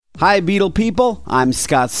Hi, Beatle people. I'm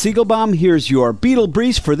Scott Siegelbaum. Here's your Beatle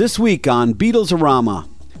Briefs for this week on Beatles-orama.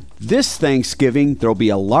 This Thanksgiving, there'll be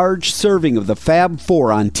a large serving of the Fab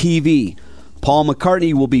Four on TV. Paul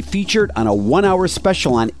McCartney will be featured on a one-hour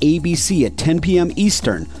special on ABC at 10 p.m.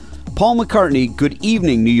 Eastern. Paul McCartney, Good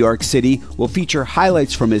Evening New York City, will feature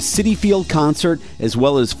highlights from his Citi Field concert, as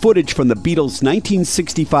well as footage from the Beatles'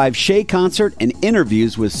 1965 Shea concert and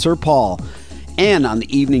interviews with Sir Paul. And on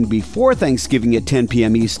the evening before Thanksgiving at 10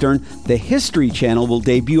 p.m. Eastern, the History Channel will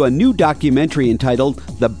debut a new documentary entitled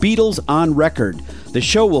The Beatles on Record. The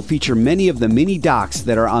show will feature many of the mini-docs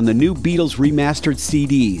that are on the new Beatles remastered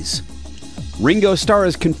CDs. Ringo Starr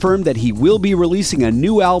has confirmed that he will be releasing a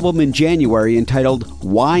new album in January entitled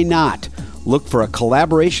Why Not? Look for a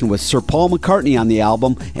collaboration with Sir Paul McCartney on the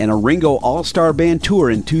album and a Ringo All-Star Band tour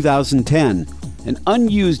in 2010. An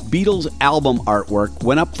unused Beatles album artwork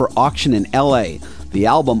went up for auction in L.A. The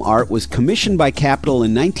album art was commissioned by Capitol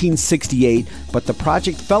in 1968, but the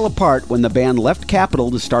project fell apart when the band left Capitol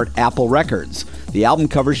to start Apple Records. The album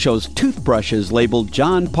cover shows toothbrushes labeled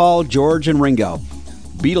John, Paul, George, and Ringo.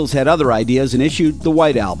 Beatles had other ideas and issued the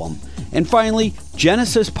White Album. And finally,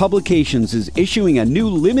 Genesis Publications is issuing a new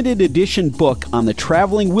limited edition book on the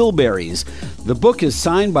Traveling Wilburys. The book is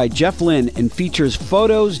signed by Jeff Lynne and features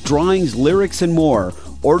photos, drawings, lyrics, and more.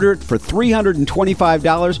 Order it for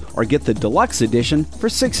 $325 or get the deluxe edition for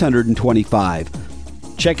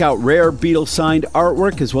 $625. Check out rare Beatles signed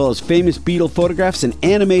artwork as well as famous Beatle photographs and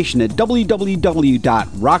animation at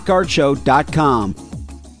www.rockartshow.com.